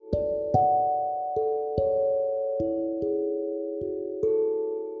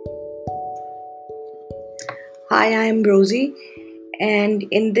Hi, I'm Rosie, and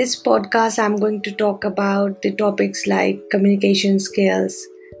in this podcast, I'm going to talk about the topics like communication skills,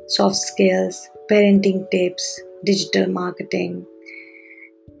 soft skills, parenting tips, digital marketing,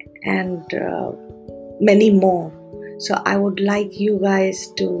 and many more. So, I would like you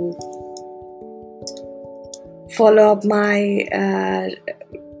guys to follow up my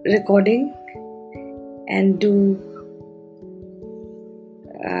recording and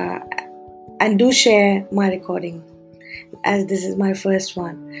uh, do share my recording as this is my first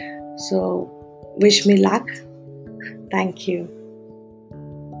one. So, wish me luck. Thank you.